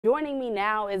Joining me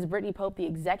now is Brittainy Pope, the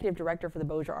Executive Director for the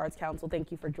Bossier Arts Council.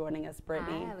 Thank you for joining us,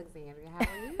 Brittainy. Hi, Alexandria. How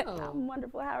are you? I'm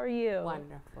wonderful. How are you?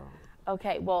 Wonderful.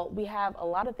 Okay, well, we have a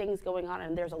lot of things going on,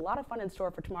 and there's a lot of fun in store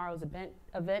for tomorrow's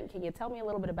event. Can you tell me a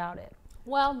little bit about it?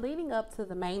 Well, leading up to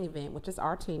the main event, which is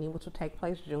Artini, which will take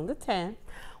place June the 10th,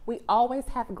 we always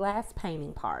have glass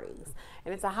painting parties.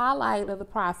 And it's a highlight of the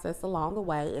process along the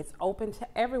way. It's open to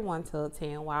everyone to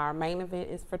attend, while our main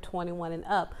event is for 21 and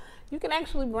up. You can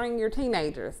actually bring your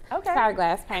teenagers to our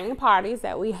glass painting parties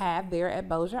that we have there at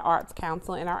Bossier Arts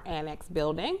Council in our annex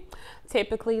building.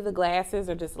 Typically, the glasses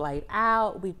are just laid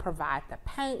out. We provide the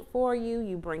paint for you.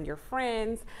 You bring your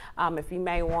friends. If you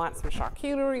may want some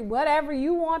charcuterie, whatever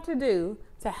you want to do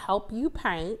to help you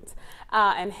paint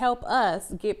and help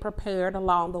us get prepared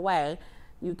along the way,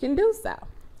 you can do so.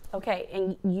 Okay,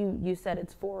 and you said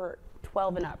it's for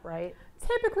 12 and up, right?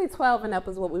 Typically 12 and up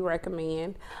is what we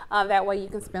recommend. That way you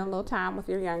can spend a little time with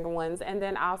your younger ones, and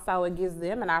then also it gives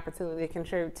them an opportunity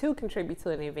to contribute to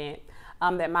an event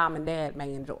that mom and dad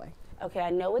may enjoy. Okay,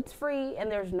 I know it's free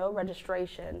and there's no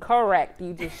registration. Correct.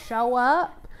 You just show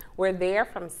up. We're there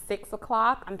from 6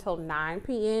 o'clock until 9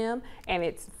 p.m. and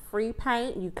it's free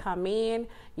paint. You come in,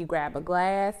 you grab a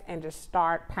glass, and just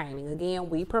start painting. Again,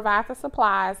 we provide the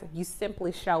supplies. You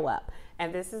simply show up.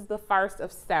 And this is the first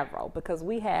of several because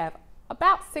we have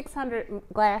about 600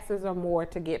 glasses or more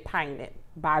to get painted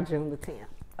by June the 10th.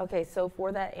 Okay, so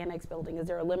for that annex building, is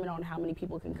there a limit on how many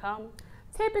people can come?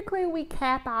 Typically, we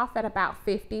cap off at about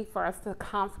 50 for us to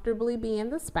comfortably be in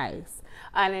the space.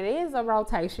 And it is a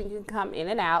rotation. You can come in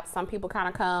and out. Some people kind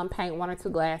of come, paint 1 or 2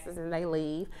 glasses, and they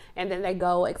leave. And then they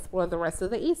go explore the rest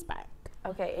of the East Bank.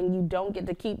 Okay, and you don't get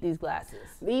to keep these glasses?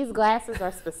 These glasses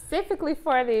are specifically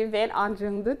for the event on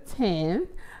June the 10th.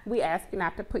 We ask you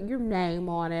not to put your name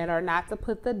on it or not to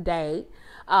put the date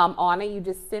on it. You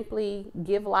just simply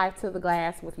give life to the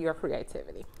glass with your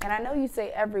creativity. And I know you say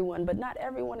everyone, but not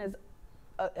everyone is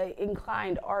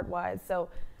inclined art-wise. So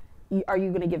are you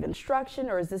going to give instruction,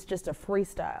 or is this just a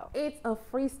freestyle? It's a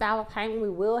freestyle of painting. We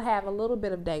will have a little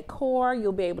bit of decor.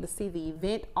 You'll be able to see the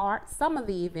event art, some of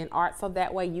the event art, so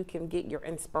that way you can get your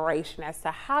inspiration as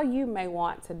to how you may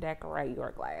want to decorate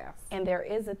your glass. And there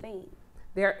is a theme.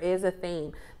 There is a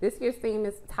theme. This year's theme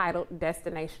is titled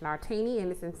Destination Artini,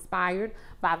 and it's inspired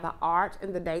by the art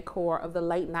and the decor of the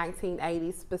late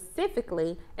 1980s,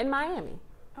 specifically in Miami.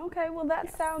 Okay, well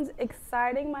that sounds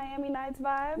exciting, Miami Nights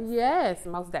vibes. Yes,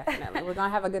 most definitely. We're gonna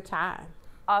have a good time.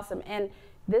 Awesome, and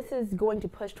this is going to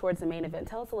push towards the main event.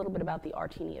 Tell us a little bit about the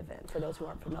Artini event for those who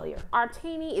aren't familiar.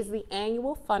 Artini is the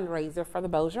annual fundraiser for the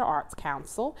Bossier Arts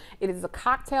Council. It is a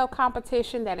cocktail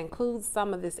competition that includes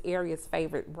some of this area's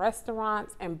favorite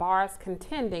restaurants and bars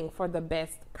contending for the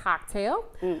best cocktail.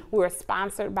 We're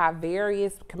sponsored by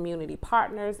various community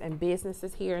partners and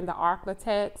businesses here in the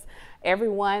Arklatex.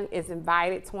 Everyone is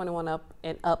invited, 21 up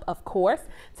and up, of course,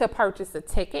 to purchase a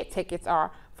ticket. Tickets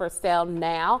are for sale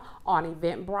now on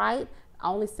Eventbrite.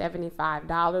 Only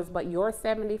 $75, but your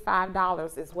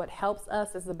 $75 is what helps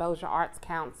us as the Bossier Arts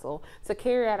Council to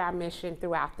carry out our mission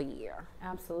throughout the year.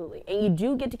 Absolutely. And you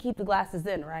do get to keep the glasses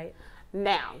in, right?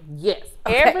 Now, yes,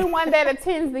 everyone that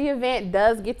attends the event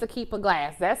does get to keep a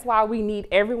glass. That's why we need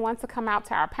everyone to come out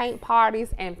to our paint parties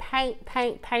and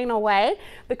paint away,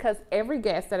 because every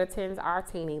guest that attends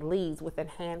Artini leaves with a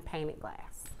hand-painted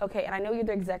glass. Okay, and I know you're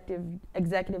the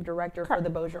executive director for the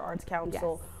Bossier Arts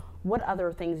Council. Yes. What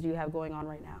other things do you have going on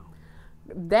right now?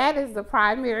 That is the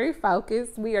primary focus.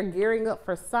 We are gearing up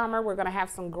for summer. We're going to have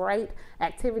some great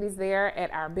activities there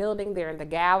at our building, there in the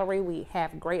gallery. We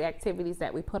have great activities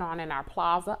that we put on in our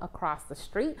plaza across the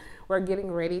street. We're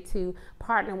getting ready to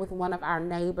partner with one of our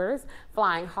neighbors,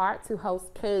 Flying Heart, to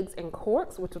host Kegs and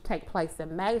Corks, which will take place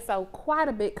in May. So quite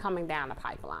a bit coming down the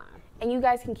pipeline. And you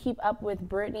guys can keep up with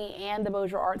Brittainy and the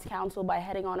Bossier Arts Council by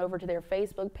heading on over to their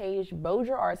Facebook page,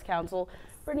 Bossier Arts Council.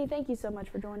 Brittainy, thank you so much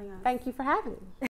for joining us. Thank you for having me.